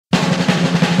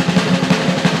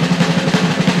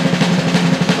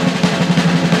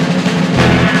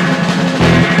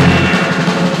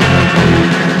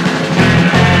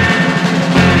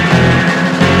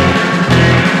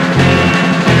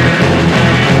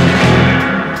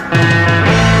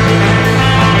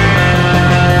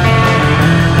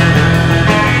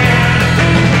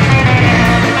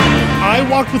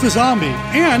with a Zombie,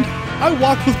 and I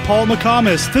Walked with Paul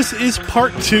McComas. This is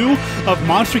part 2 of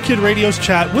Monster Kid Radio's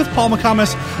chat with Paul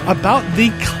McComas about the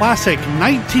classic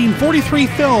 1943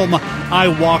 film, I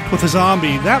Walked with a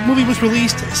Zombie. That movie was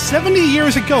released 70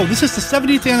 years ago. This is the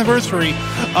 70th anniversary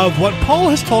of what Paul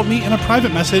has told me in a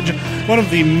private message, one of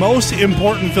the most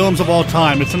important films of all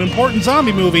time. It's an important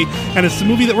zombie movie, and it's the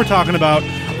movie that we're talking about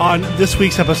on this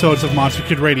week's episodes of Monster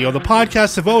Kid Radio, the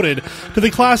podcast devoted to the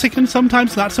classic and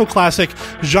sometimes not so classic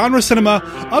genre cinema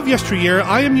of yesteryear.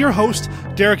 I am your host,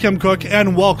 Derek M. Cook,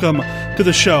 and welcome to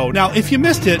the show. Now, if you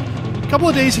missed it, a couple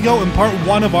of days ago in part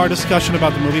 1 of our discussion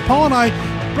about the movie, Paul and I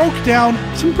broke down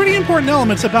some pretty important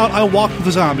elements about I Walked with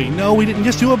a Zombie. No, we didn't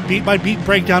just do a beat-by-beat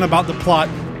breakdown about the plot.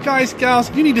 Guys,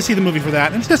 gals, you need to see the movie for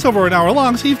that. And it's just over an hour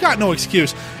long, so you've got no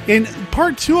excuse. In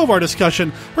part 2 of our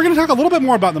discussion, we're going to talk a little bit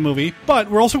more about the movie, but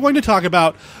we're also going to talk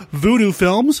about voodoo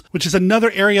films, which is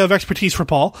another area of expertise for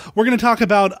Paul. We're going to talk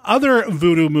about other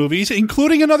voodoo movies,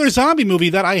 including another zombie movie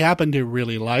that I happen to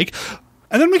really like.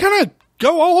 And then we kind of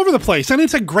go all over the place, and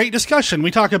it's a great discussion. We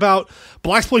talk about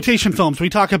blaxploitation films, we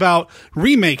talk about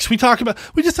remakes, we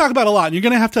just talk about a lot, and you're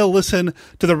going to have to listen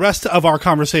to the rest of our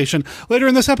conversation later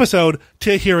in this episode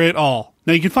to hear it all.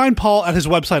 Now, you can find Paul at his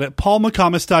website at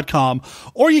paulmccomas.com,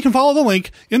 or you can follow the link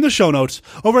in the show notes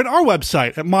over at our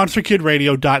website at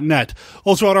monsterkidradio.net.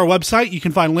 Also on our website, you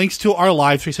can find links to our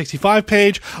Live 365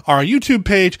 page, our YouTube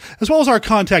page, as well as our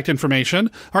contact information.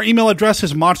 Our email address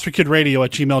is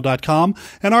monsterkidradio@gmail.com,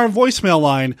 and our voicemail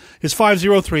line is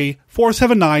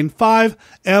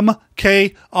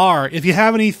 503-479-5MKR. If you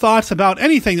have any thoughts about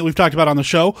anything that we've talked about on the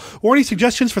show, or any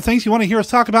suggestions for things you want to hear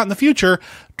us talk about in the future,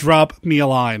 drop me a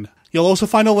line. You'll also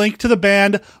find a link to the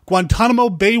band Guantanamo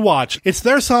Bay Watch. It's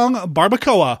their song,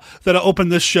 Barbacoa, that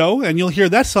opened this show, and you'll hear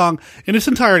that song in its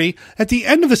entirety at the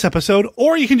end of this episode,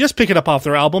 or you can just pick it up off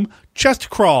their album, Chest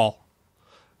Crawl.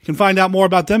 You can find out more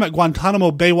about them at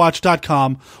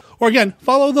GuantanamoBaywatch.com, or again,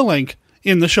 follow the link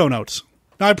in the show notes.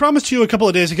 Now, I promised you a couple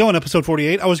of days ago in episode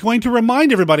 48, I was going to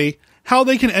remind everybody how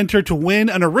they can enter to win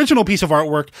an original piece of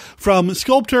artwork from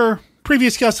sculptor,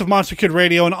 previous guest of Monster Kid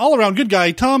Radio, and all-around good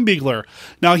guy, Tom Biegler.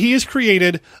 Now, he has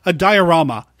created a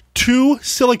diorama, 2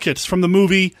 silicates from the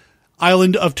movie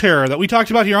Island of Terror that we talked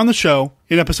about here on the show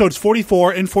in episodes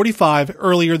 44 and 45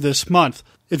 earlier this month.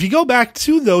 If you go back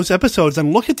to those episodes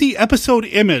and look at the episode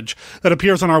image that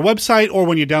appears on our website, or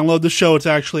when you download the show, it's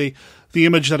actually the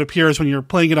image that appears when you're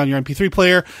playing it on your MP3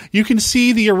 player, you can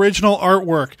see the original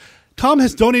artwork. Tom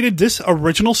has donated this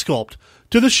original sculpt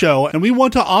to the show, and we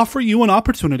want to offer you an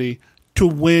opportunity to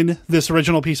win this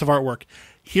original piece of artwork.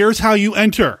 Here's how you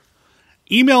enter.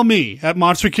 Email me at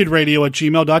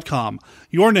monsterkidradio@gmail.com,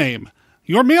 your name,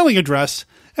 your mailing address,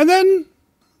 and then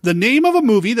the name of a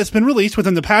movie that's been released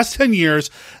within the past 10 years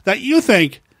that you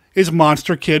think is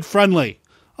Monster Kid friendly.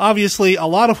 Obviously, a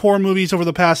lot of horror movies over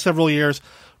the past several years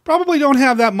probably don't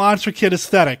have that Monster Kid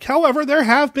aesthetic. However, there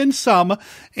have been some,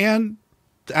 and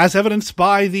as evidenced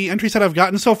by the entries that I've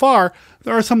gotten so far,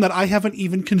 there are some that I haven't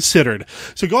even considered.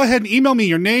 So go ahead and email me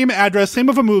your name, address, name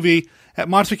of a movie at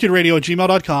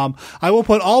monsterkidradio@gmail.com. I will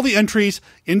put all the entries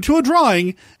into a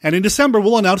drawing, and in December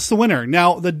we'll announce the winner.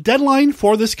 Now, the deadline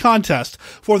for this contest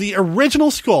for the original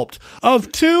sculpt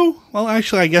of 2, well,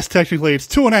 actually, I guess technically it's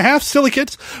 2.5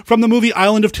 silicates from the movie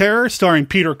Island of Terror, starring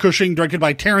Peter Cushing, directed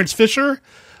by Terrence Fisher,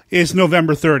 is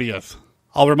November 30th.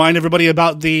 I'll remind everybody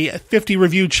about the 50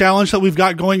 review challenge that we've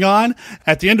got going on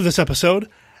at the end of this episode,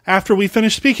 after we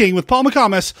finish speaking with Paul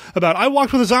McComas about I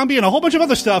Walked with a Zombie and a whole bunch of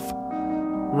other stuff,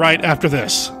 right after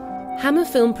this. Hammer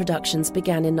Film Productions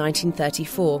began in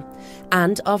 1934,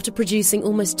 and after producing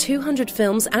almost 200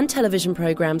 films and television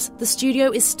programs, the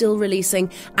studio is still releasing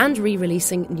and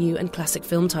re-releasing new and classic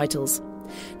film titles.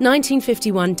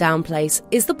 1951 Downplace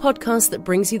is the podcast that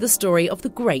brings you the story of the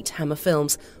great Hammer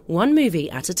films, one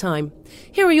movie at a time.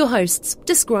 Here are your hosts,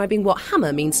 describing what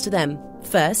Hammer means to them.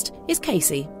 First is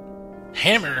Casey.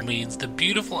 Hammer means the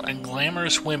beautiful and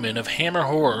glamorous women of Hammer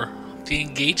horror, the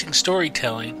engaging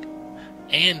storytelling,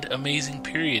 and amazing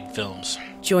period films.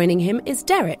 Joining him is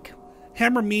Derek.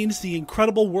 Hammer means the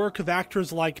incredible work of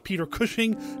actors like Peter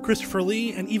Cushing, Christopher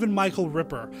Lee, and even Michael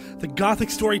Ripper. The gothic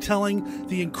storytelling,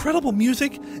 the incredible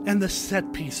music, and the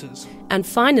set pieces. And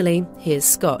finally, here's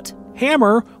Scott.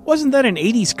 Hammer? Wasn't that an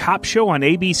 80s cop show on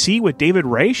ABC with David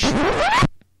Raish?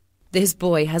 This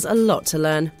boy has a lot to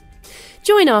learn.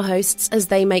 Join our hosts as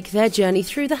they make their journey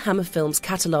through the Hammer Films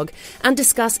catalogue and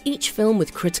discuss each film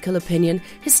with critical opinion,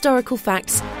 historical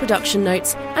facts, production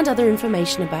notes, and other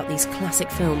information about these classic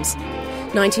films.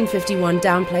 1951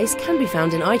 Downplace can be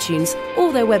found in iTunes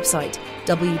or their website,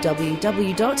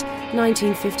 www.monsterkidradio.net.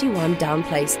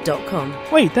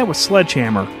 1951downplace.com. Wait, that was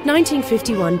Sledgehammer.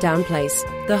 1951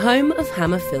 Downplace, the home of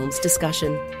Hammer Films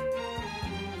discussion.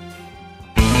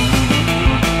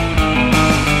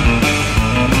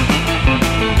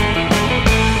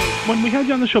 When we had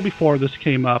you on the show before, this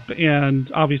came up,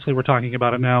 and obviously we're talking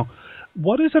about it now.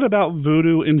 What is it about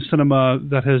voodoo in cinema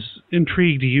that has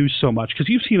intrigued you so much? Because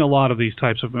you've seen a lot of these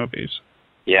types of movies.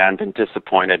 Yeah, and been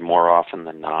disappointed more often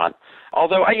than not.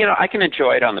 Although, I can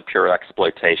enjoy it on the pure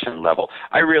exploitation level.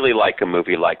 I really like a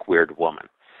movie like Weird Woman,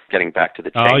 getting back to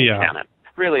the chain canon.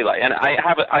 Really like, and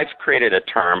I've created a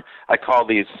term. I call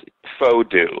these faux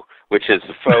do, which is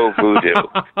faux voodoo.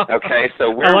 Okay, so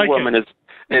Weird Woman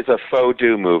is a faux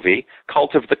do movie.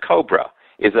 Cult of the Cobra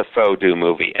is a faux do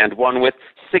movie, and one with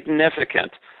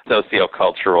significant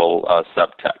sociocultural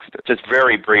subtext. Just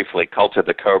very briefly, Cult of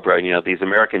the Cobra, these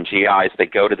American GIs, they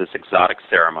go to this exotic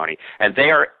ceremony, and they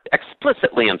are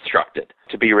explicitly instructed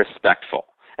to be respectful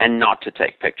and not to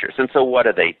take pictures. And so what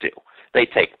do? They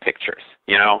take pictures,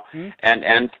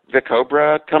 and the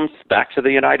Cobra comes back to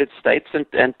the United States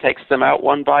and takes them out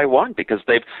one by one because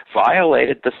they've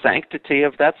violated the sanctity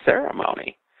of that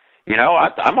ceremony.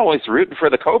 I'm always rooting for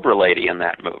the Cobra lady in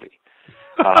that movie.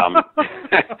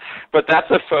 But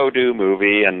that's a faux do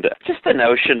movie, and just the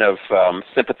notion of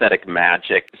sympathetic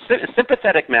magic.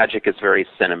 Sympathetic magic is very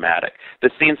cinematic. The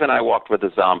scenes when I walked with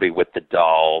a zombie with the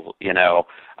doll,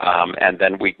 and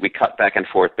then we cut back and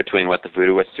forth between what the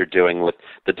voodooists are doing with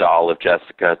the doll of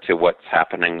Jessica to what's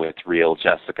happening with real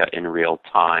Jessica in real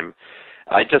time.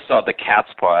 I just saw the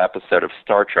Cat's Paw episode of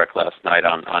Star Trek last night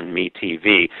on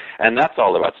MeTV, and that's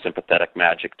all about sympathetic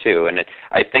magic, too. And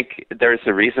I think there's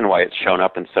a reason why it's shown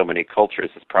up in so many cultures.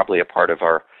 It's probably a part of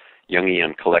our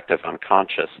Jungian collective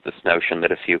unconscious, this notion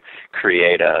that if you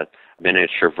create a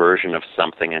miniature version of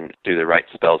something and do the right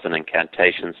spells and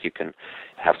incantations, you can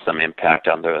have some impact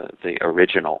on the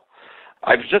original.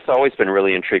 I've just always been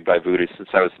really intrigued by voodoo since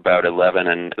I was about 11,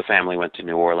 and the family went to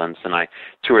New Orleans, and I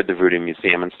toured the Voodoo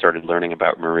Museum and started learning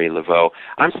about Marie Laveau.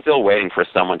 I'm still waiting for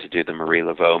someone to do the Marie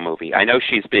Laveau movie. I know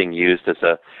she's being used as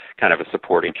a kind of a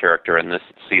supporting character in this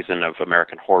season of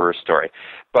American Horror Story,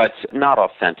 but not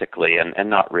authentically and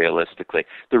not realistically.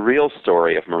 The real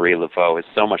story of Marie Laveau is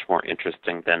so much more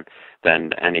interesting than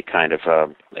any kind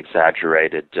of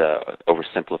exaggerated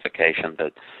oversimplification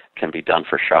that can be done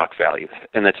for shock value.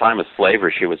 In the time of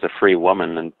slavery, she was a free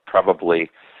woman and probably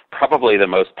the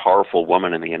most powerful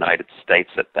woman in the United States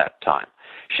at that time.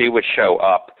 She would show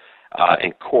up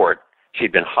in court.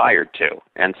 She'd been hired to,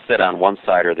 and sit on one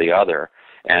side or the other.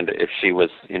 And if she was,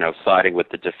 siding with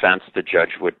the defense, the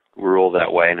judge would rule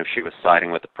that way. And if she was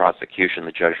siding with the prosecution,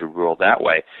 the judge would rule that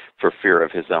way for fear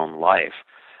of his own life.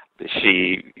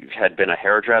 She had been a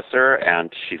hairdresser,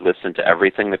 and she listened to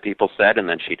everything that people said, and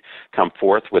then she'd come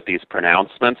forth with these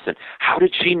pronouncements. And how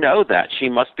did she know that? She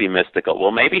must be mystical.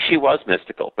 Well, maybe she was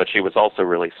mystical, but she was also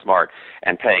really smart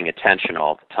and paying attention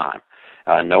all the time.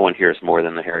 No one hears more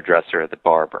than the hairdresser or the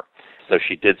barber. So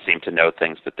she did seem to know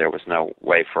things that there was no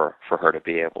way for her to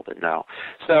be able to know.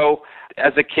 So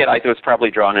as a kid, I was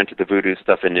probably drawn into the voodoo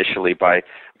stuff initially by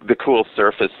the cool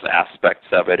surface aspects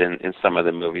of it in some of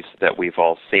the movies that we've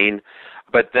all seen.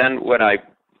 But then when I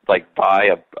buy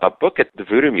a book at the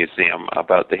Voodoo Museum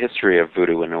about the history of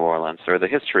voodoo in New Orleans or the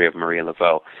history of Marie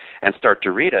Laveau and start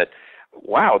to read it,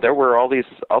 wow, there were all these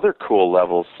other cool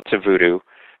levels to voodoo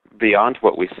beyond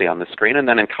what we see on the screen. And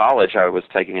then in college, I was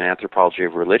taking an anthropology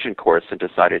of religion course and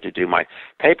decided to do my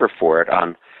paper for it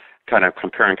on kind of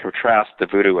compare and contrast the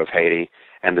voodoo of Haiti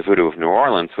and the voodoo of New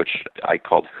Orleans, which I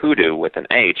called hoodoo with an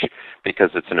H because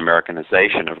it's an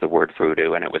Americanization of the word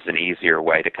voodoo, and it was an easier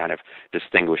way to kind of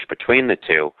distinguish between the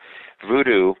two.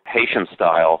 Voodoo, Haitian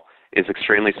style, is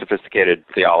extremely sophisticated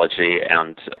theology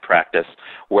and practice,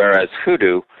 whereas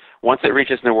hoodoo, once it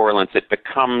reaches New Orleans, it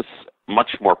becomes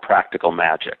much more practical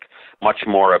magic, much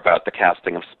more about the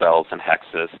casting of spells and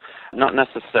hexes, not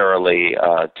necessarily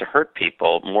to hurt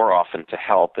people, more often to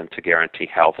help and to guarantee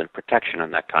health and protection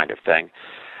and that kind of thing.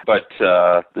 But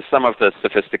some of the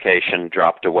sophistication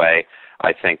dropped away.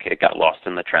 I think it got lost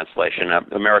in the translation.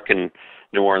 American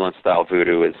New Orleans style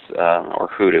voodoo is, or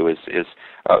hoodoo is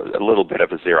a little bit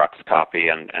of a Xerox copy,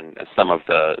 and some of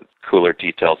the cooler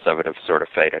details of it have sort of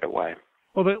faded away.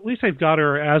 Well, at least they've got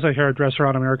her as a hairdresser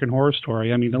on American Horror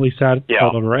Story. I mean, at least that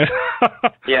told them, right?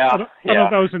 Yeah. I don't know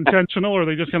if that was intentional or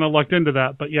they just kind of lucked into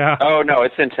that, but yeah. Oh, no,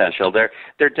 it's intentional.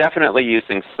 They're definitely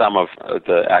using some of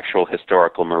the actual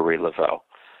historical Marie Laveau.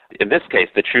 In this case,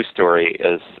 the true story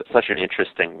is such an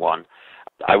interesting one.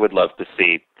 I would love to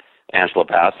see Angela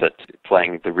Bassett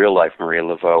playing the real-life Marie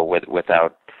Laveau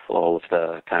without all of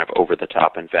the kind of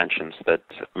over-the-top inventions that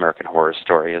American Horror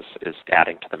Story is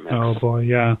adding to the mix. Oh, boy,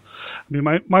 yeah. I mean,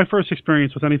 my first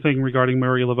experience with anything regarding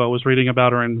Marie Laveau was reading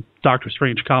about her in Doctor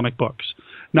Strange comic books,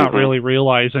 not really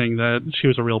realizing that she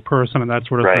was a real person and that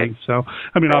sort of thing. So,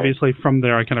 I mean, obviously from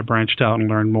there I kind of branched out and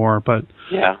learned more, but...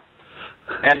 Yeah.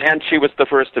 And she was the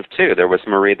first of two. There was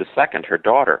Marie II, her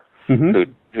daughter,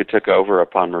 who took over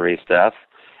upon Marie's death.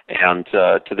 And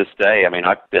to this day, I mean,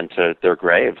 I've been to their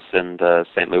graves in the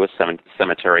St. Louis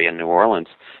Cemetery in New Orleans.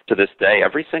 To this day,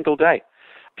 every single day,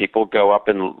 people go up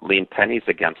and lean pennies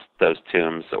against those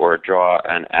tombs or draw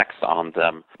an X on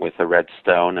them with a red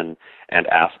stone and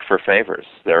ask for favors.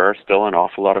 There are still an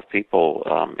awful lot of people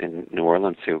in New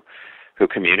Orleans who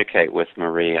communicate with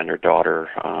Marie and her daughter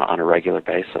on a regular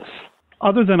basis.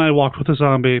 Other than I Walked with a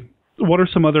Zombie, what are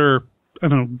some other, I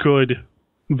don't know, good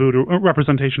voodoo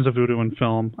representations of voodoo in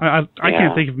film? I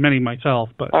can't think of many myself,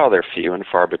 but they're few and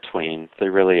far between. They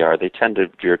really are. They tend to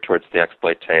veer towards the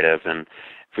exploitative and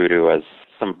voodoo as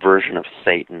some version of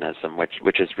Satanism,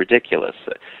 which is ridiculous.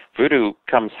 Voodoo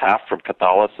comes half from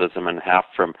Catholicism and half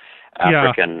from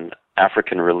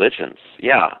African religions.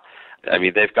 Yeah, I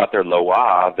mean they've got their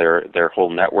Loa, their whole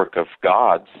network of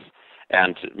gods,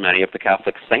 and many of the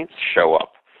Catholic saints show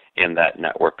up in that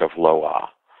network of Loa.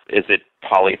 Is it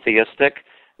polytheistic?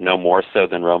 No more so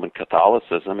than Roman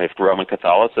Catholicism. If Roman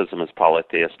Catholicism is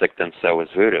polytheistic, then so is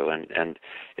voodoo. And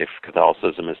if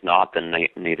Catholicism is not, then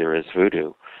neither is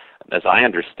voodoo. As I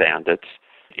understand it,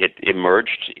 it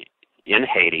emerged in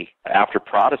Haiti after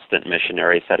Protestant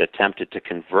missionaries had attempted to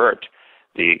convert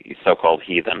the so-called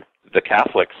heathen. The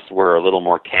Catholics were a little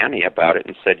more canny about it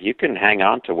and said, you can hang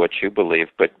on to what you believe,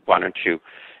 but why don't you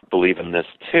believe in this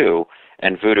too?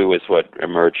 And voodoo is what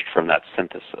emerged from that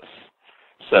synthesis.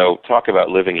 So talk about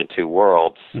living in two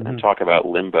worlds, and talk about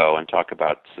limbo, and talk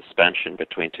about suspension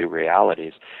between two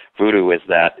realities. Voodoo is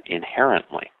that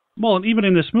inherently. Well, and even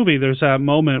in this movie, there's that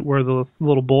moment where the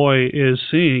little boy is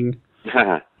seeing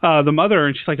the mother,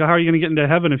 and she's like, how are you going to get into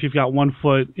heaven if you've got one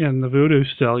foot in the voodoo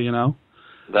still, you know?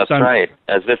 That's right,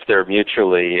 as if they're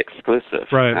mutually exclusive.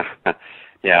 Right.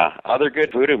 Yeah, other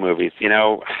good voodoo movies, you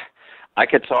know... I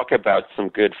could talk about some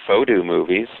good Fodu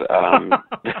movies,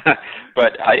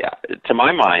 but to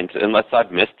my mind, unless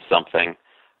I've missed something,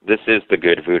 this is the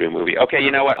good voodoo movie. Okay,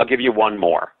 you know what? I'll give you one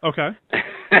more. Okay.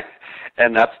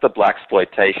 And that's the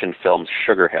blaxploitation film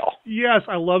Sugar Hill. Yes,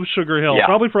 I love Sugar Hill. Yeah.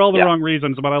 Probably for all the wrong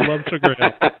reasons, but I love Sugar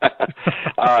Hill.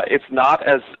 It's not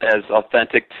as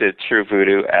authentic to true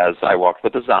voodoo as I Walked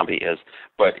with a Zombie is,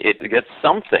 but it gets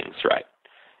some things right.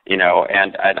 You know,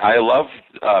 and I love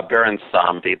Baron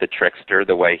Samedi, the trickster,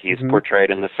 the way he's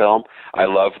portrayed in the film. I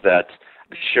love that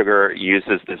Sugar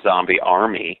uses the zombie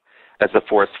army as a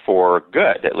force for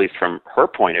good, at least from her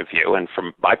point of view, and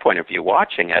from my point of view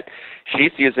watching it.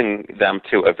 She's using them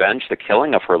to avenge the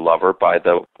killing of her lover by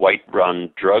the White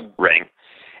Run drug ring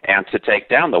and to take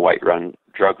down the White Run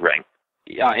drug ring.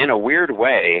 Yeah, in a weird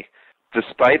way,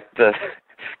 despite the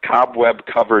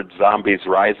cobweb-covered zombies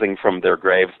rising from their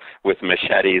graves with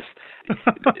machetes,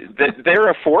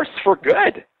 they're a force for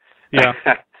good. Yeah.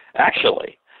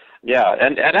 Actually. Yeah,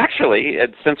 and actually,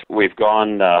 since we've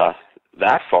gone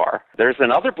that far, there's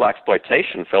another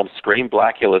blaxploitation film, Scream,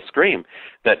 Blackula Scream,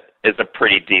 that is a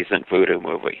pretty decent voodoo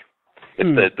movie.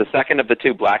 It's the second of the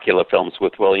two Blackula films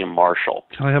with William Marshall.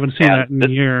 I haven't seen that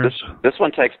in years. This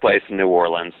one takes place in New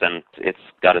Orleans, and it's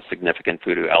got a significant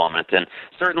voodoo element. And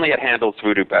certainly it handles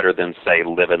voodoo better than, say,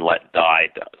 Live and Let Die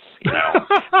does, you know.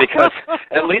 Because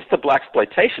at least the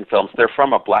blaxploitation films, they're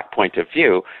from a black point of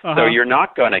view, so you're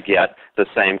not going to get the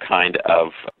same kind of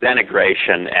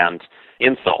denigration and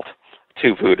insult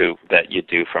to voodoo that you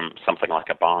do from something like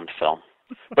a Bond film.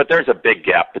 But there's a big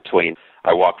gap between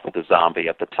I Walked with a Zombie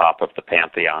at the top of the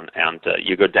pantheon, and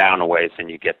you go down a ways and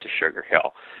you get to Sugar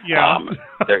Hill. Yeah.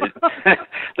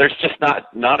 There's just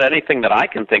not anything that I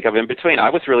can think of in between. I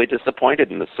was really disappointed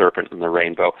in The Serpent and the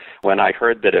Rainbow when I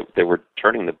heard that they were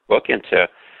turning the book into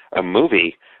a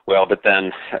movie. Well, but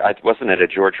then wasn't it a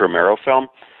George Romero film?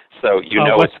 So it's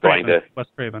going to Wes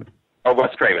Craven. Oh,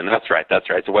 Wes Craven, that's right.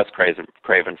 It's a Wes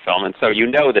Craven film, and so you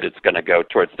know that it's going to go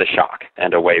towards the shock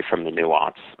and away from the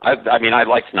nuance. I mean, I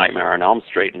liked Nightmare on Elm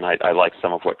Street, and I like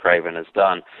some of what Craven has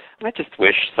done. I just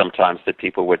wish sometimes that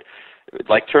people would,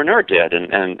 like Tourneur did,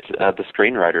 and the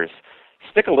screenwriters,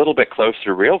 stick a little bit closer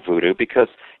to real voodoo, because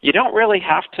you don't really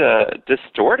have to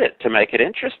distort it to make it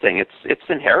interesting. It's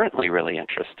inherently really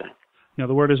interesting. You know,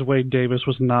 the word is Wade Davis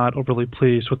was not overly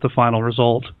pleased with the final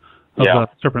result of The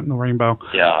Serpent and the Rainbow.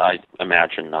 Yeah, I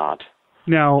imagine not.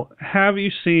 Now, have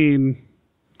you seen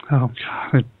Oh,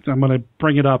 God. I'm going to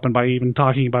bring it up, and by even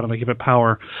talking about it, I give it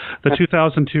power. The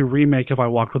 2002 remake of I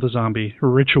Walked with a Zombie,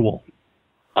 Ritual.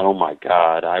 Oh, my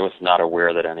God. I was not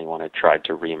aware that anyone had tried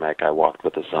to remake I Walked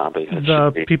with a Zombie.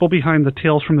 The people behind the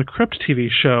Tales from the Crypt TV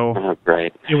show. Oh,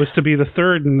 great. It was to be the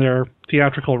third in their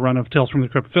theatrical run of Tales from the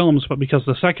Crypt films, but because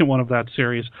the second one of that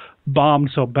series bombed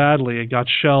so badly, it got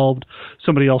shelved.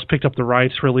 Somebody else picked up the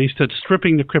rights, released it,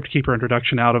 stripping the Crypt Keeper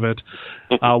introduction out of it.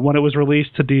 When it was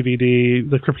released to DVD,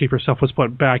 the Crypt Keeper stuff was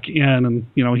put back in, and,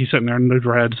 he's sitting there in the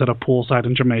dreads at a poolside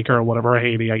in Jamaica or whatever,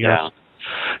 Haiti, I guess. Yeah.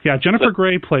 Yeah, Jennifer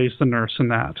Grey plays the nurse in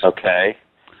that. Okay.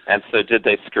 And so did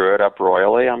they screw it up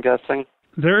royally, I'm guessing?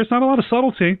 There is not a lot of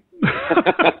subtlety.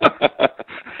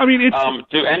 I mean, it's...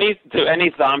 do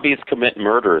any zombies commit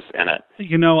murders in it?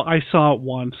 I saw it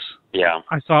once. Yeah.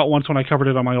 I saw it once when I covered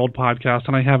it on my old podcast,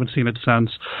 and I haven't seen it since.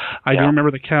 I do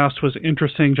remember the cast was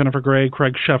interesting. Jennifer Grey,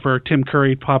 Craig Sheffer, Tim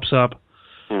Curry pops up.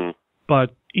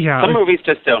 But... yeah, some movies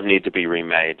just don't need to be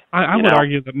remade. I would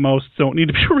argue that most don't need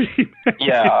to be remade.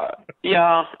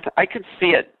 Yeah, I could see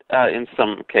it in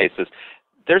some cases.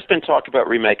 There's been talk about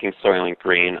remaking Soylent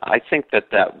Green. I think that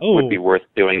would be worth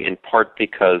doing, in part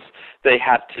because they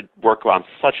had to work on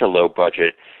such a low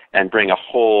budget and bring a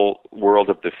whole world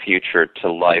of the future to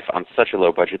life on such a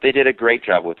low budget. They did a great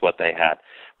job with what they had.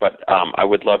 But I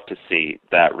would love to see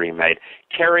that remade.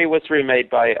 Carrie was remade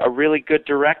by a really good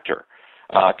director.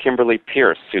 Kimberly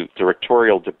Pierce, whose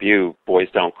directorial debut, Boys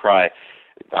Don't Cry.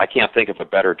 I can't think of a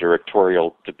better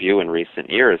directorial debut in recent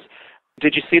years.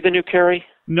 Did you see the new Carrie?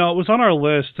 No, it was on our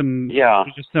list, and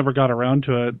we just never got around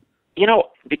to it.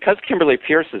 Because Kimberly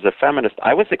Pierce is a feminist,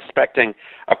 I was expecting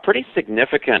a pretty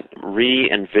significant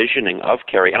re-envisioning of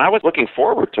Carrie, and I was looking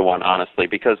forward to one, honestly,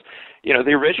 because, the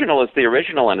original is the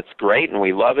original, and it's great, and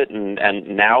we love it, and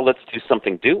now let's do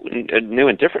something new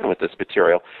and different with this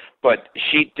material. But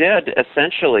she did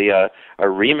essentially a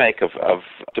remake of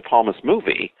De Palma's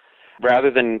movie,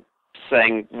 rather than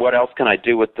saying, what else can I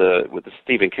do with the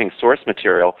Stephen King source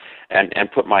material,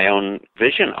 and put my own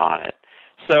vision on it.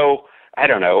 So, I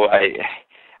don't know.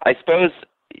 I suppose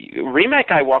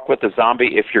remake I Walk with a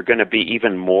Zombie if you're going to be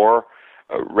even more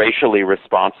racially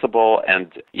responsible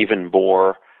and even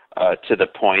more to the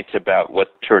point about what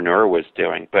Tourneur was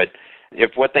doing. But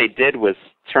if what they did was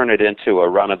turn it into a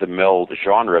run-of-the-mill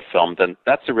genre film, then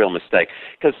that's a real mistake.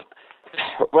 Because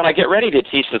when I get ready to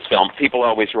teach this film, people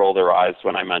always roll their eyes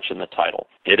when I mention the title.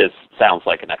 It sounds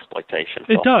like an exploitation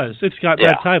film. It does. It's got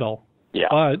that title. Yeah.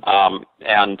 But...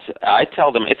 and I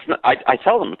tell them I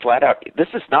tell them flat out, this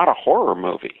is not a horror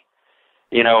movie.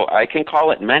 I can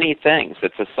call it many things.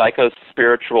 It's a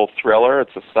psycho-spiritual thriller.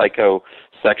 It's a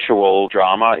psycho-sexual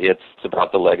drama. It's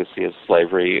about the legacy of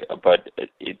slavery. But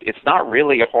it's not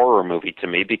really a horror movie to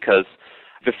me, because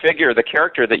the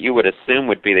character that you would assume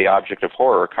would be the object of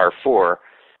horror, Carrefour,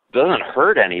 doesn't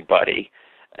hurt anybody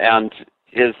and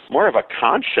is more of a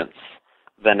conscience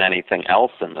than anything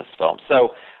else in this film. So,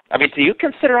 do you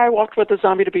consider I Walked with a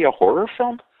Zombie to be a horror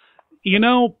film?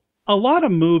 A lot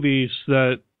of movies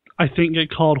that I think get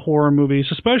called horror movies,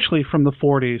 especially from the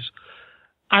 40s,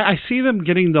 I see them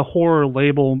getting the horror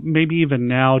label maybe even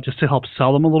now just to help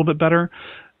sell them a little bit better.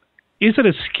 Is it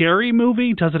a scary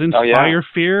movie? Does it inspire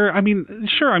fear?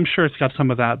 Sure, I'm sure it's got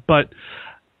some of that, but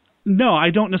no,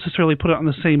 I don't necessarily put it on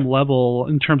the same level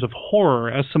in terms of horror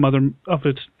as some other of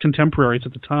its contemporaries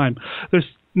at the time. There's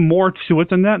more to it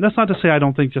than that. That's not to say I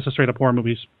don't think just a straight-up horror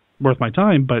movie's worth my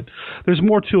time, but there's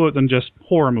more to it than just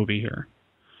horror movie here.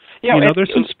 Yeah,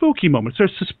 there's some spooky moments.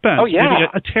 There's suspense. Oh, yeah. Maybe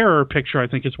a terror picture, I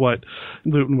think is what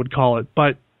Luton would call it.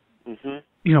 But,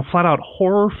 flat-out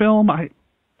horror film, I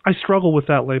struggle with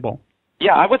that label.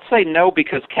 Yeah, I would say no,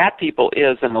 because Cat People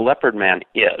is and The Leopard Man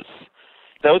is.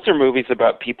 Those are movies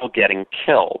about people getting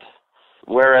killed,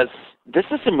 whereas this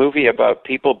is a movie about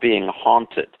people being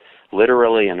haunted,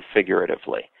 literally and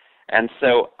figuratively. And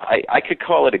so I could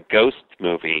call it a ghost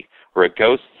movie or a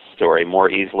ghost story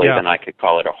more easily than I could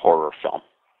call it a horror film.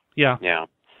 Yeah. Yeah.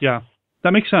 Yeah.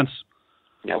 That makes sense.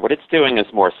 Yeah, what it's doing is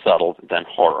more subtle than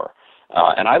horror.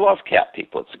 And I love Cat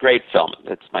People. It's a great film.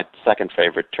 It's my second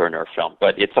favorite Tourneur film,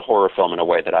 but it's a horror film in a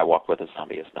way that I Walk with a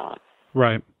Zombie is not.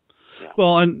 Right. Yeah.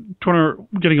 Well, and Tourneur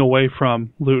getting away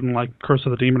from Luton, like Curse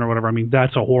of the Demon or whatever,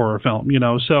 that's a horror film,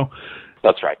 so...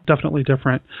 That's right. Definitely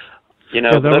different.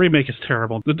 The remake is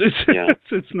terrible.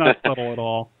 It's not subtle at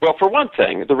all. Well, for one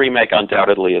thing, the remake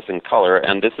undoubtedly is in color,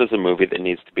 and this is a movie that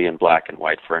needs to be in black and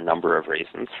white for a number of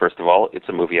reasons. First of all, it's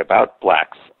a movie about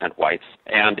blacks and whites,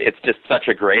 and it's just such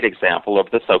a great example of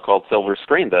the so-called silver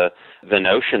screen, the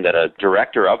notion that a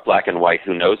director of black and white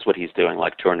who knows what he's doing,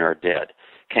 like Tourneur did,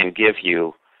 can give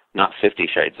you not 50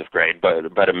 Shades of Grey,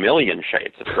 but a million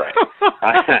shades of gray.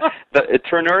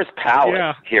 Tourneur's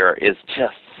palette here is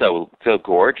just so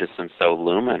gorgeous and so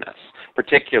luminous,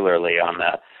 particularly on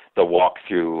the walk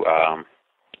through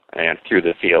and through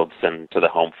the fields and to the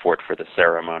home fort for the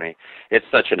ceremony. It's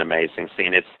such an amazing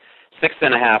scene. It's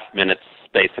 6.5 minutes,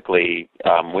 basically,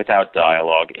 without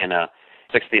dialogue in a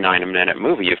 69-minute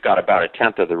movie. You've got about a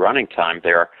tenth of the running time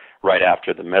there right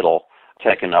after the middle,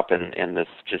 taken up in this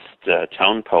just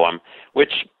tone poem,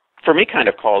 which for me kind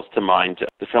of calls to mind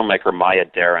the filmmaker Maya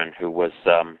Deren, who was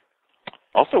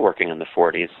also working in the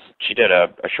 40s. She did a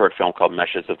short film called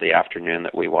Meshes of the Afternoon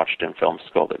that we watched in film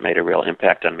school that made a real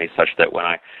impact on me, such that when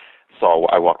I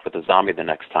Walked with a Zombie the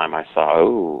next time, I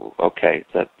saw,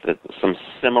 that some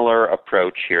similar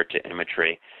approach here to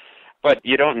imagery. But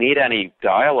you don't need any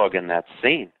dialogue in that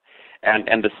scene.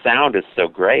 And the sound is so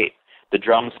great. The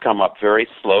drums come up very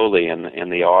slowly in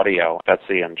the audio.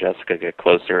 Betsy and Jessica get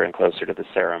closer and closer to the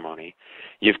ceremony.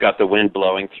 You've got the wind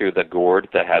blowing through the gourd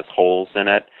that has holes in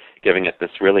it, giving it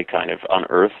this really kind of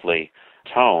unearthly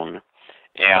tone,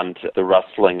 and the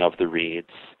rustling of the reeds.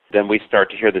 Then we start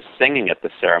to hear the singing at the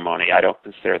ceremony. I don't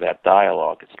consider that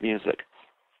dialogue. It's music.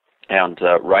 And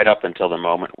right up until the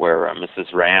moment where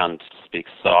Mrs. Rand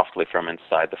speaks softly from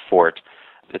inside the fort,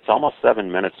 it's almost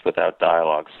 7 minutes without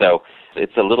dialogue. So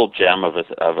it's a little gem of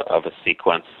a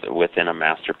sequence within a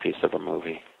masterpiece of a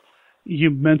movie.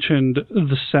 You mentioned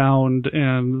the sound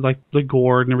and like the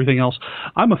gourd and everything else.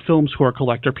 I'm a film score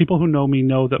collector. People who know me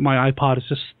know that my iPod is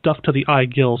just stuffed to the eye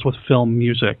gills with film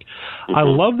music. Mm-hmm. I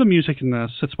love the music in this.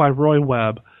 It's by Roy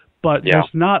Webb, but there's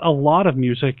not a lot of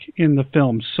music in the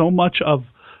film. So much of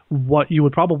what you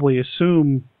would probably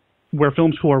assume where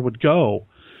film score would go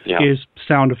is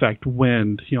sound effect,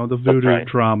 wind, the voodoo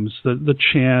drums, the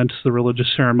chants, the religious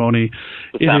ceremony.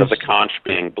 The sound of the conch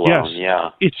being blown,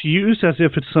 It's used as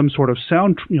if it's some sort of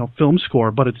sound, film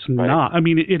score, but it's not. I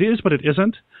mean, it is, but it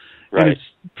isn't. Right. And it's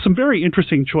some very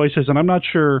interesting choices, and I'm not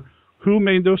sure who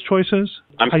made those choices.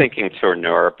 I'm thinking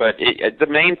Tourneur, but the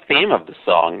main theme of the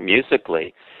song,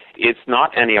 musically, it's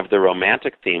not any of the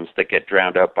romantic themes that get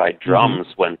drowned out by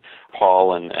drums when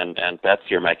Paul and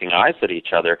Betsy are making eyes at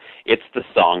each other. It's the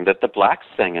song that the blacks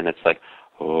sing, and it's like,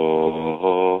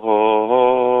 oh,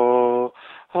 oh,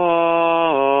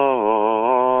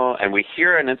 oh, and we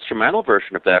hear an instrumental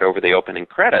version of that over the opening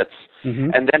credits,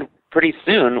 and then pretty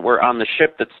soon we're on the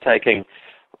ship that's taking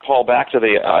Paul back to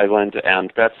the island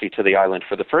and Betsy to the island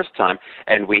for the first time,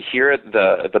 and we hear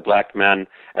the black men,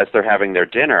 as they're having their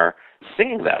dinner,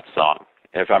 singing that song,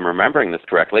 if I'm remembering this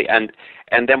correctly, and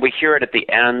then we hear it at the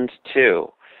end,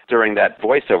 too, during that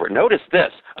voiceover. Notice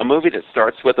this, a movie that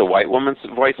starts with a white woman's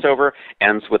voiceover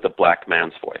ends with a black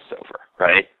man's voiceover,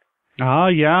 right? Ah,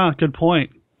 yeah, good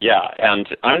point. Yeah, and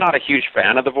I'm not a huge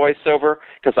fan of the voiceover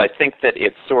because I think that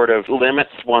it sort of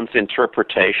limits one's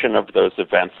interpretation of those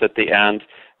events at the end.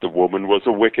 The woman was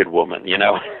a wicked woman,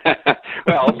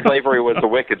 Well, slavery was a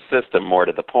wicked system, more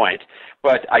to the point.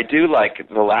 But I do like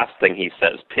the last thing he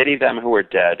says, pity them who are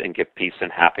dead and give peace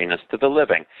and happiness to the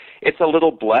living. It's a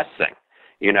little blessing,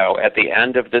 at the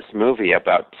end of this movie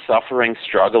about suffering,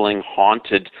 struggling,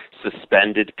 haunted,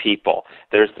 suspended people.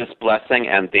 There's this blessing,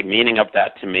 and the meaning of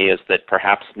that to me is that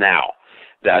perhaps now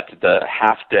that the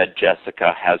half-dead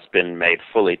Jessica has been made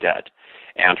fully dead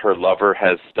and her lover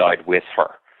has died with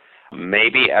her,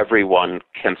 maybe everyone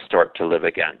can start to live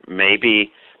again.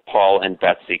 Maybe Paul and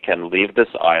Betsy can leave this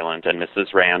island, and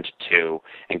Mrs. Rand too,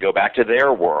 and go back to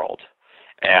their world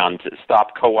and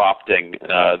stop co-opting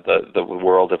the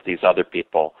world of these other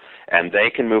people. And they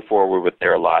can move forward with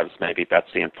their lives, maybe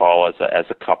Betsy and Paul as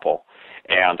a couple.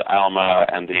 And Alma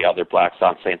and the other blacks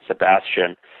on St.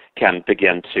 Sebastian can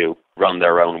begin to run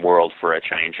their own world for a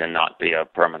change and not be a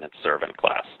permanent servant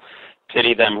class.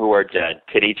 Pity them who are dead,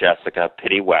 pity Jessica,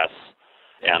 pity Wes,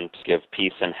 and give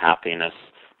peace and happiness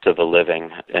to the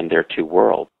living in their two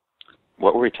worlds.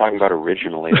 What were we talking about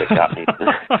originally that got me?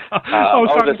 The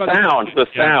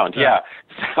sound, yeah.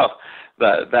 So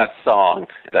that song,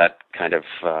 that kind of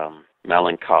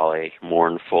melancholy,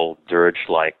 mournful,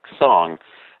 dirge-like song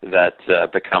that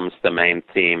becomes the main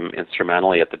theme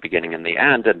instrumentally at the beginning and the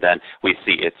end, and then we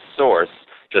see its source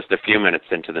just a few minutes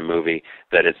into the movie,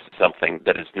 that it's something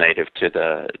that is native to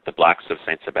the blacks of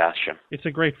St. Sebastian. It's a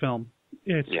great film.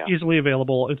 It's easily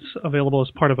available. It's available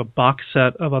as part of a box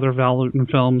set of other Val Lewton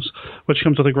films, which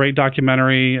comes with a great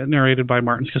documentary narrated by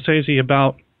Martin Scorsese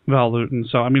about Val Lewton.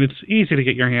 So, I mean, it's easy to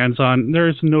get your hands on.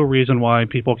 There's no reason why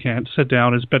people can't sit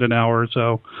down and spend an hour or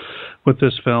so with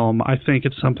this film. I think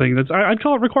it's something that's, I'd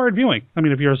call it required viewing. I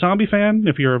mean, if you're a zombie fan,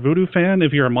 if you're a voodoo fan,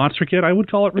 if you're a monster kid, I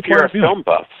would call it required viewing. If you're a film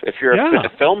buff, if you're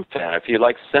a film fan, if you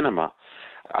like cinema,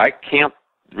 I can't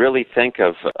really think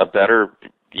of a better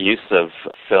use of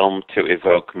film to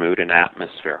evoke mood and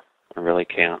atmosphere. I really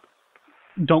can't.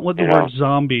 Don't let the word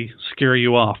zombie scare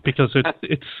you off, because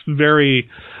it's very,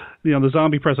 the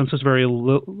zombie presence is very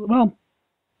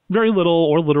very little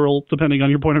or literal, depending on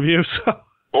your point of view. So.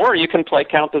 Or you can play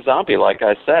Count the Zombie, like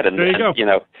I said, and there you go.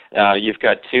 You've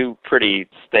got two pretty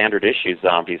standard issue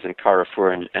zombies in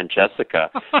Carrefour and Jessica,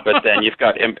 but then you've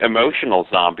got emotional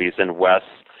zombies in Wes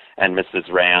and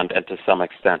Mrs. Rand, and to some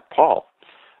extent Paul.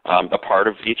 A part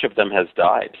of each of them has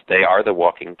died. They are the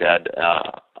Walking Dead,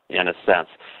 in a sense.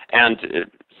 And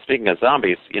speaking of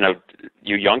zombies,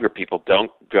 you younger people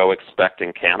don't go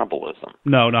expecting cannibalism.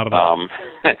 No, not at all.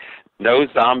 No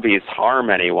zombies harm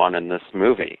anyone in this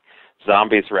movie.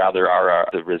 Zombies, rather, are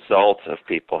the result of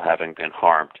people having been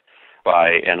harmed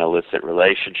by an illicit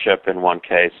relationship in one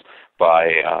case, by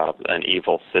an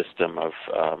evil system of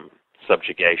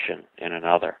subjugation in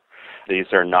another. These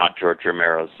are not George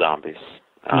Romero's zombies.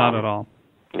 Not at all.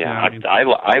 Yeah,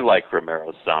 I like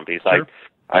Romero's zombies. Sure.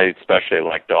 I especially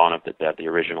like Dawn of the Dead, the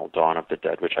original Dawn of the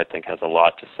Dead, which I think has a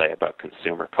lot to say about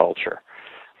consumer culture.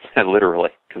 Literally,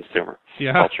 consumer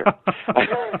culture.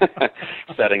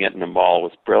 Setting it in a mall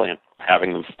was brilliant.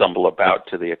 Having them stumble about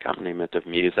to the accompaniment of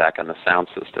Muzak and the sound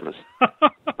system is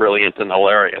brilliant and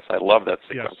hilarious. I love that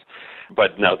sequence. Yes.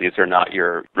 But no, these are not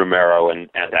your Romero and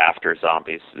after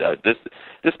zombies.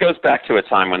 This goes back to a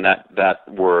time when that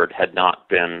word had not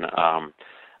been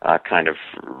kind of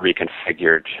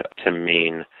reconfigured to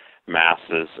mean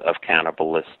masses of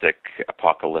cannibalistic,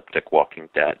 apocalyptic Walking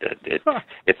Dead.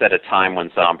 It's at a time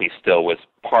when zombie still was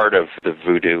part of the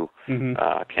voodoo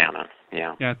canon.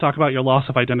 Yeah, talk about your loss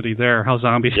of identity there, how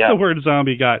the word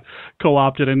zombie got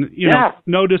co-opted, and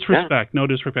no disrespect.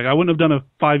 I wouldn't have done a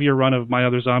 5-year run of my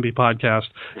other zombie podcast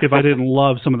if I didn't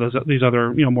love some of these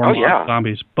other more modern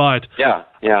zombies. But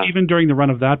even during the run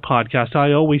of that podcast,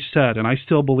 I always said, and I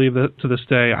still believe that to this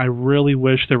day, I really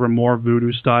wish there were more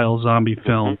voodoo-style zombie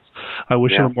films. I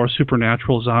wish there were more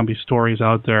supernatural zombie stories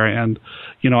out there, and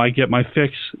I get my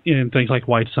fix in things like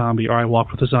White Zombie, or I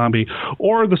Walked with a Zombie,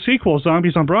 or the sequel,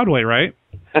 Zombies on Broadway, right?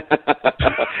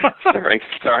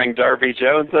 starring Darby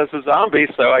Jones as a zombie,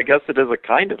 so I guess it is a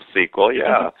kind of sequel.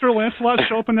 Yeah. Does Sir Lancelot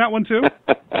show up in that one too?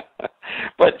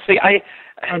 But see,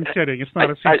 I'm kidding. It's not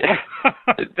a sequel.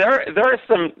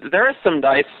 There are some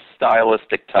nice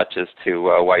stylistic touches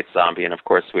to White Zombie, and of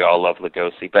course we all love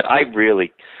Lugosi. But I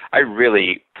really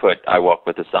put I Walk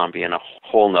with a Zombie in a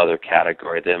whole nother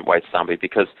category than White Zombie,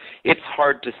 because it's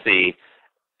hard to see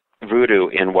voodoo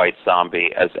in White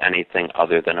Zombie as anything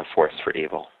other than a force for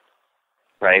evil,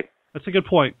 right? That's a good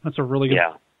point. That's a really good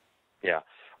point. Yeah.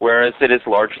 Whereas it is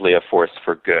largely a force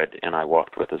for good in I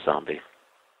Walked with a Zombie.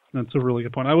 That's a really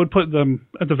good point. I would put them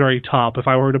at the very top. If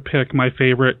I were to pick my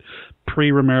favorite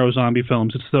pre-Romero zombie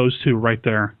films, it's those two right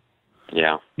there.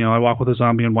 Yeah. I Walk with a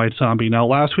Zombie and White Zombie. Now,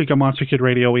 last week on Monster Kid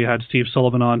Radio, we had Steve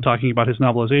Sullivan on talking about his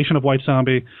novelization of White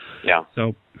Zombie. Yeah.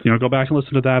 So, go back and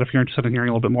listen to that if you're interested in hearing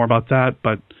a little bit more about that.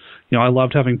 But, I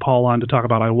loved having Paul on to talk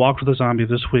about I Walked with a Zombie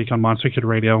this week on Monster Kid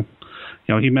Radio.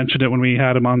 He mentioned it when we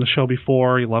had him on the show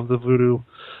before. He loved the voodoo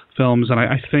films, and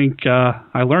I think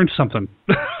I learned something.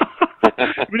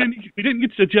 We didn't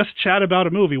get to just chat about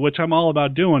a movie, which I'm all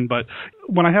about doing, but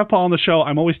when I have Paul on the show,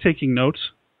 I'm always taking notes.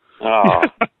 Oh,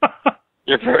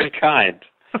 you're very kind.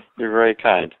 You're very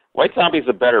kind. White Zombie's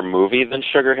a better movie than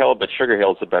Sugar Hill, but Sugar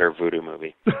Hill's a better voodoo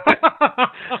movie.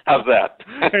 How's that?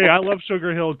 Hey, I love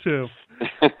Sugar Hill, too.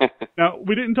 Now,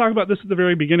 we didn't talk about this at the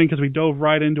very beginning because we dove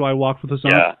right into I Walked with a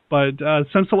Zombie. Yeah. But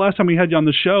since the last time we had you on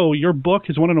the show, your book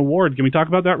has won an award. Can we talk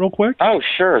about that real quick? Oh,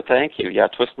 sure. Thank you. Yeah,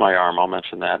 Twist My Arm. I'll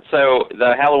mention that. So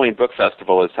the Halloween Book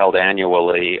Festival is held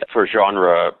annually for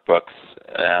genre books,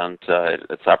 and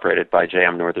it's operated by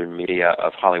JM Northern Media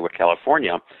of Hollywood,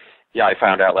 California. Yeah, I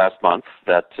found out last month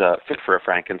that Fit for a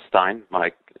Frankenstein, my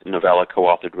novella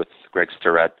co-authored with Greg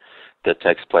Sturrett, that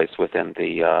takes place within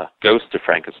the Ghost of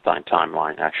Frankenstein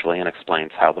timeline, actually, and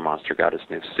explains how the monster got his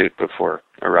new suit before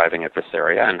arriving at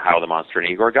Visceria and how the monster and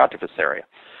Igor got to Visceria.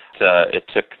 It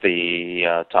took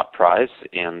the top prize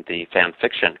in the fan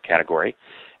fiction category,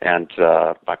 and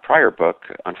my prior book,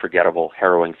 Unforgettable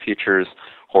Harrowing Futures,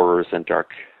 Horrors and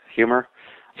Dark Humor,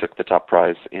 took the top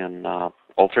prize in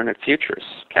Alternate Futures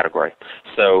category.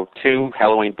 So 2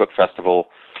 Halloween Book Festival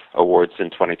awards in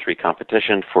 23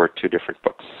 competition for 2 different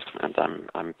books, and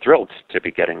I'm thrilled to be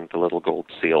getting the little gold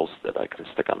seals that I can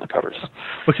stick on the covers.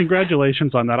 Well,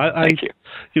 congratulations on that. Thank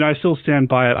you. I still stand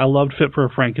by it. I loved Fit for a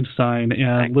Frankenstein,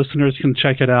 and listeners can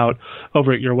check it out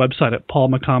over at your website at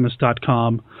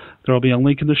paulmccomas.com. There will be a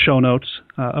link in the show notes,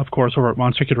 of course, over at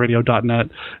monsterkidradio.net.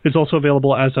 It's also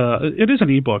available it is an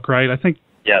ebook, right? I think.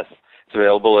 Yes. It's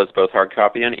available as both hard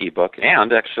copy and ebook.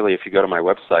 And actually, if you go to my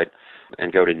website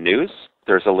and go to news,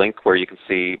 there's a link where you can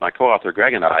see my co-author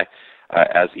Greg and I,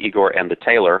 as Igor and the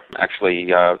Tailor,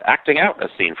 actually acting out a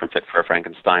scene from Fit for a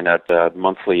Frankenstein at the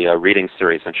monthly reading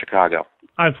series in Chicago.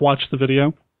 I've watched the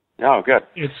video. Oh, good.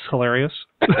 It's hilarious.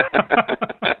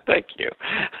 Thank you.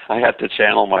 I had to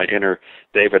channel my inner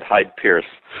David Hyde Pierce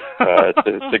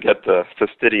to get the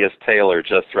fastidious Tailor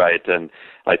just right, and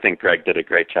I think Greg did a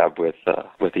great job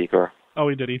with Igor. Oh,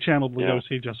 he did. He channeled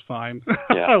Lugosi just fine.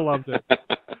 Yeah. I loved it.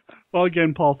 Well,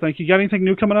 again, Paul, thank you. Got anything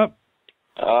new coming up?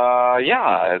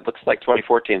 Yeah, it looks like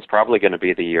 2014 is probably going to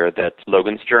be the year that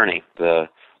Logan's Journey, the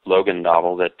Logan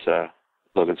novel that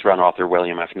Logan's Run author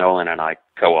William F. Nolan and I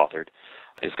co-authored,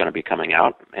 is going to be coming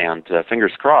out. And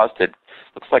fingers crossed, it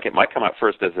looks like it might come out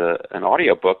first as an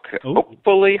audiobook,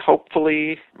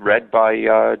 hopefully read by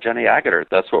Jenny Agutter.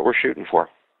 That's what we're shooting for.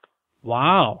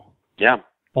 Wow. Yeah.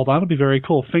 Well, that'll be very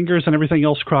cool. Fingers and everything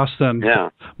else crossed then. Yeah.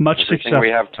 Much Everything success. we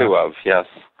have two of, yes.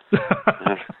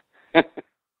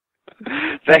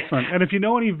 Excellent. And if you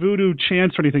know any voodoo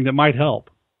chants or anything that might help.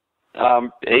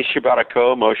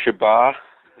 Eshibarako Moshiba.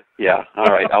 Yeah, all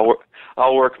right.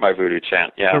 I'll work my voodoo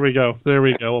chant. Yeah. There we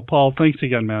go. Well, Paul, thanks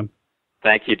again, man.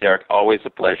 Thank you, Derek. Always a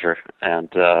pleasure. And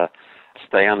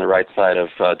stay on the right side of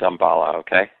Damballa,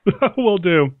 okay? Will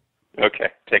do. Okay.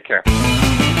 Take care.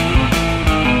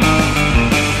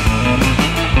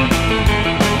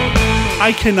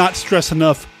 I cannot stress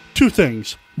enough two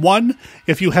things. One,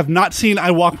 if you have not seen I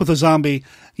Walk with a Zombie,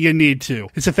 you need to.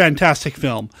 It's a fantastic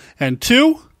film. And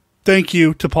two, thank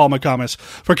you to Paul McComas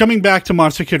for coming back to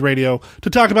Monster Kid Radio to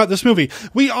talk about this movie.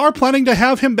 We are planning to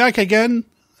have him back again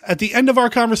at the end of our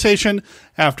conversation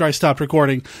after I stopped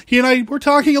recording. He and I were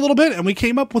talking a little bit, and we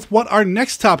came up with what our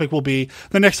next topic will be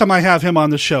the next time I have him on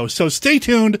the show. So stay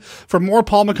tuned for more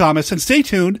Paul McComas, and stay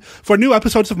tuned for new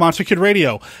episodes of Monster Kid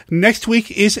Radio. Next week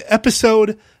is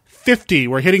episode 50.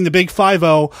 We're hitting the big 50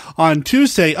 on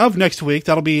Tuesday of next week.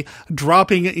 That'll be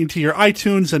dropping into your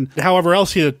iTunes and however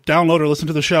else you download or listen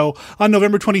to the show on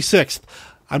November 26th.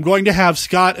 I'm going to have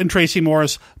Scott and Tracy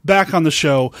Morris back on the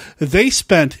show. They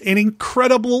spent an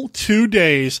incredible 2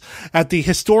 days at the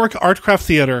Historic Artcraft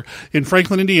Theater in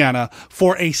Franklin, Indiana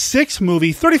for a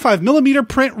 6-movie, 35mm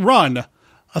print run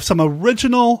of some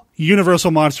original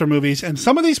Universal Monster movies. And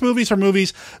some of these movies are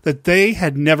movies that they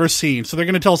had never seen. So they're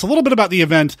going to tell us a little bit about the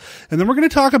event, and then we're going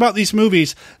to talk about these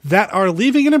movies that are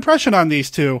leaving an impression on these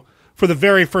two for the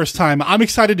very first time. I'm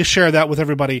excited to share that with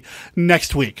everybody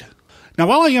next week. Now,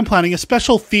 while I am planning a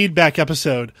special feedback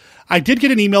episode, I did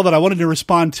get an email that I wanted to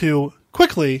respond to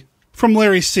quickly from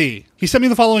Larry C. He sent me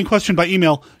the following question by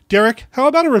email. Derek, how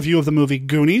about a review of the movie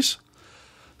Goonies?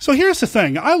 So here's the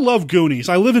thing. I love Goonies.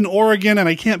 I live in Oregon, and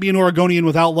I can't be an Oregonian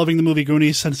without loving the movie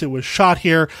Goonies since it was shot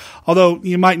here, although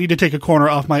you might need to take a corner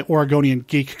off my Oregonian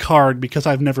geek card because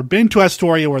I've never been to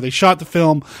Astoria where they shot the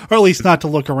film, or at least not to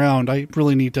look around. I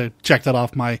really need to check that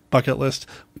off my bucket list.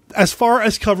 As far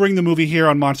as covering the movie here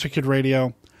on Monster Kid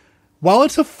Radio, while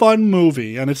it's a fun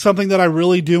movie, and it's something that I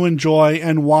really do enjoy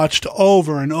and watched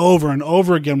over and over and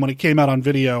over again when it came out on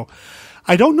video,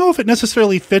 I don't know if it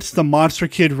necessarily fits the Monster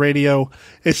Kid Radio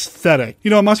aesthetic. You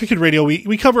know, on Monster Kid Radio,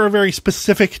 we cover a very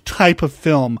specific type of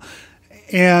film.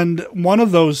 And one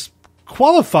of those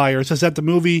qualifiers is that the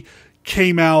movie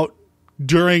came out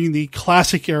during the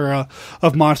classic era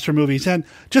of monster movies. And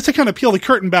just to kind of peel the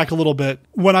curtain back a little bit,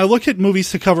 when I look at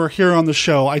movies to cover here on the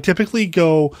show, I typically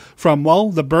go from, well,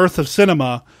 the birth of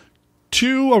cinema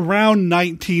to around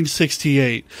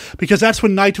 1968, because that's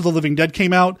when Night of the Living Dead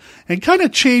came out and kind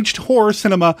of changed horror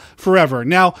cinema forever.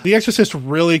 Now, The Exorcist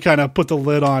really kind of put the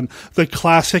lid on the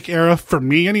classic era for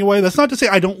me anyway. That's not to say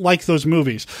I don't like those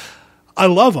movies. I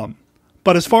love them.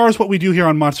 But as far as what we do here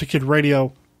on Monster Kid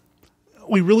Radio,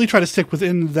 we really try to stick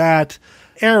within that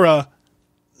era.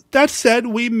 That said,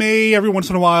 we may every once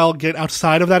in a while get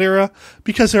outside of that era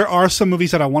because there are some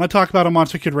movies that I want to talk about on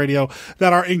Monster Kid Radio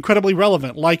that are incredibly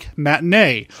relevant, like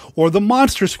Matinee or The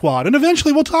Monster Squad, and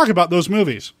eventually we'll talk about those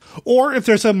movies. Or if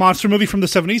there's a monster movie from the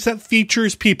 70s that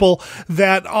features people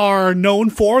that are known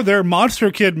for their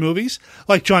Monster Kid movies,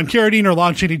 like John Carradine or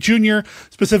Lon Chaney Jr.,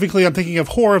 specifically I'm thinking of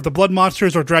Horror of the Blood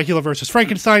Monsters or Dracula vs.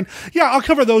 Frankenstein, yeah, I'll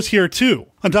cover those here too.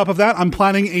 On top of that, I'm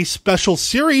planning a special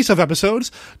series of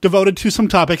episodes devoted to some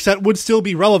topics that would still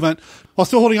be relevant while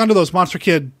still holding onto those Monster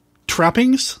Kid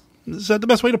trappings, Is that the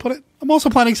best way to put it? I'm also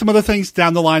planning some other things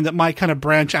down the line that might kind of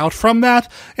branch out from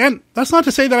that. And that's not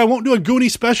to say that I won't do a Goonie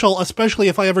special, especially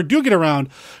if I ever do get around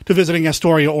to visiting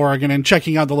Astoria, Oregon, and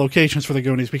checking out the locations for the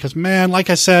Goonies. Because, man, like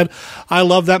I said, I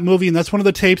love that movie, and that's one of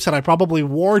the tapes that I probably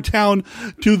wore down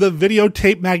to the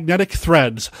videotape magnetic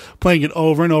threads, playing it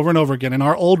over and over and over again in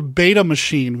our old Beta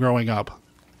machine growing up.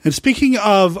 And speaking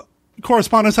of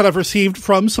correspondence that I've received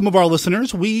from some of our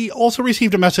listeners, we also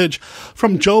received a message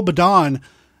from Joe Badon.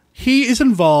 He is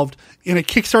involved in a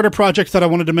Kickstarter project that I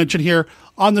wanted to mention here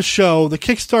on the show. The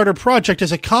Kickstarter project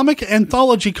is a comic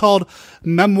anthology called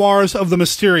Memoirs of the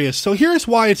Mysterious. So here's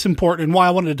why it's important and why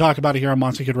I wanted to talk about it here on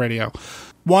Monster Kid Radio.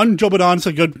 1, Joe Badon's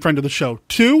a good friend of the show.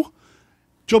 2,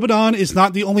 Joe Badon is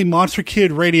not the only Monster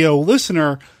Kid Radio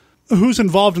listener who's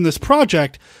involved in this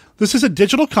project. This is a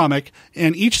digital comic,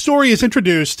 and each story is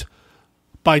introduced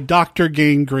by Dr.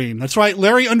 Gangrene. That's right,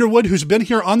 Larry Underwood, who's been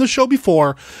here on the show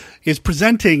before, is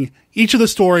presenting each of the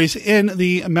stories in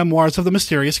the Memoirs of the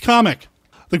Mysterious comic.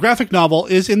 The graphic novel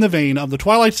is in the vein of The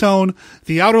Twilight Zone,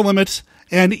 The Outer Limits,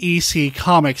 and EC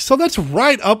Comics. So that's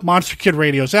right up Monster Kid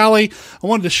Radio's alley. I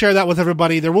wanted to share that with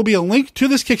everybody. There will be a link to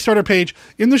this Kickstarter page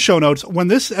in the show notes. When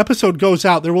this episode goes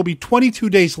out, there will be 22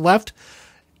 days left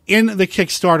in the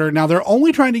Kickstarter. Now, they're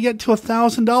only trying to get to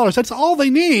 $1,000. That's all they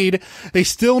need. They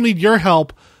still need your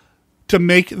help to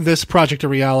make this project a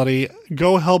reality.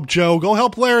 Go help Joe, go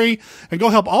help Larry, and go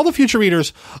help all the future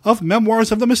readers of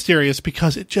Memoirs of the Mysterious,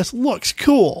 because it just looks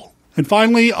cool. And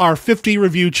finally, our 50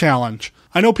 review challenge.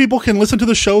 I know people can listen to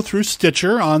the show through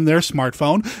Stitcher on their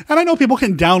smartphone, and I know people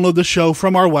can download the show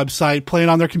from our website, play it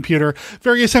on their computer,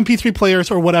 various MP3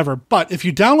 players, or whatever. But if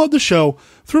you download the show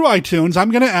through iTunes,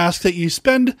 I'm going to ask that you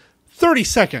spend 30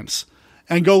 seconds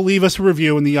and go leave us a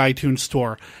review in the iTunes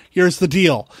store. Here's the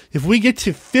deal. If we get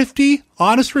to 50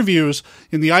 honest reviews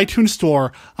in the iTunes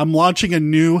store, I'm launching a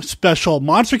new special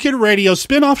Monster Kid Radio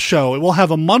spin-off show. It will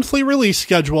have a monthly release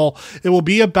schedule. It will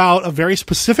be about a very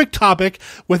specific topic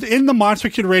within the Monster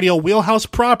Kid Radio wheelhouse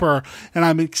proper, and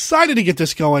I'm excited to get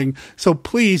this going. So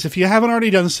please, if you haven't already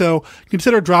done so,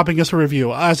 consider dropping us a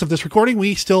review. As of this recording,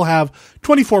 we still have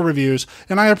 24 reviews,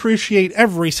 and I appreciate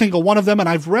every single one of them, and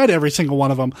I've read every single one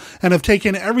of them, and have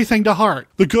taken everything to heart,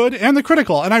 the good and the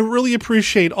critical, and I really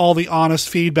appreciate all the honest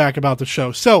feedback about the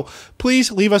show. So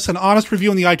please leave us an honest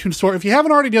review in the iTunes store if you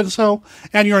haven't already done so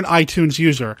and you're an iTunes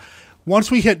user.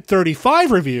 Once we hit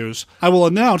 35 reviews, I will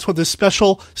announce what this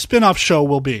special spin-off show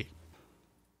will be.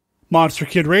 Monster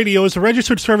Kid Radio is a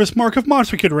registered service mark of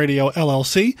Monster Kid Radio,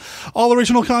 LLC. All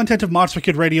original content of Monster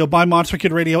Kid Radio by Monster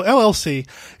Kid Radio, LLC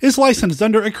is licensed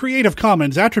under a Creative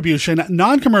Commons Attribution,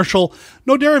 Non-Commercial,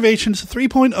 No Derivations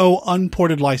 3.0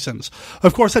 Unported license.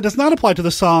 Of course, that does not apply to the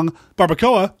song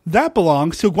Barbacoa. That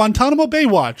belongs to Guantanamo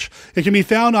Baywatch. It can be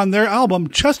found on their album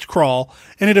Chest Crawl,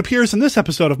 and it appears in this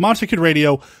episode of Monster Kid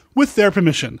Radio with their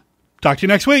permission. Talk to you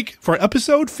next week for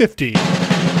episode 50.